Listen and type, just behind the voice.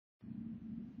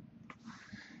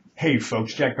Hey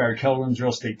folks, Jack Barry, Keller Williams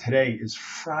Real Estate. Today is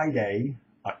Friday,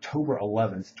 October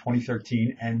 11th,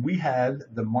 2013, and we have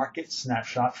the market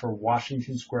snapshot for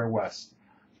Washington Square West.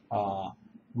 Uh,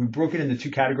 we broke it into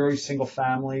two categories, single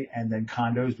family and then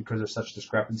condos because there's such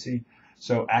discrepancy.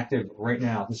 So active right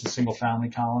now, this is single family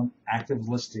column, active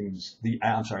listings, the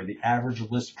average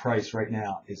list price right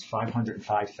now is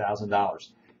 $505,000.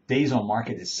 Days on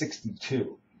market is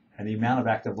 62, and the amount of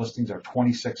active listings are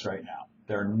 26 right now.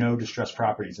 There are no distressed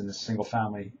properties in this single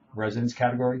family residence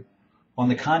category. On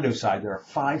the condo side, there are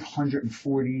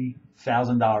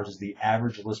 $540,000 is the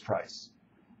average list price.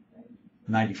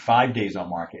 95 days on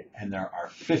market, and there are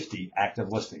 50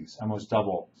 active listings, almost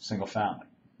double single family,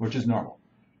 which is normal.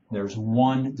 There's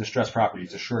one distressed property,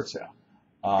 it's a short sale.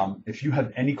 If you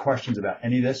have any questions about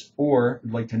any of this or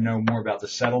would like to know more about the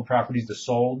settled properties, the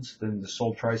solds, then the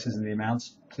sold prices and the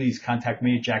amounts, please contact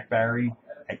me, Jack Barry,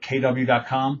 at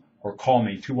kw.com or call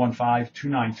me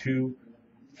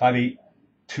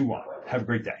 215-292-5821. Have a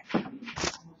great day.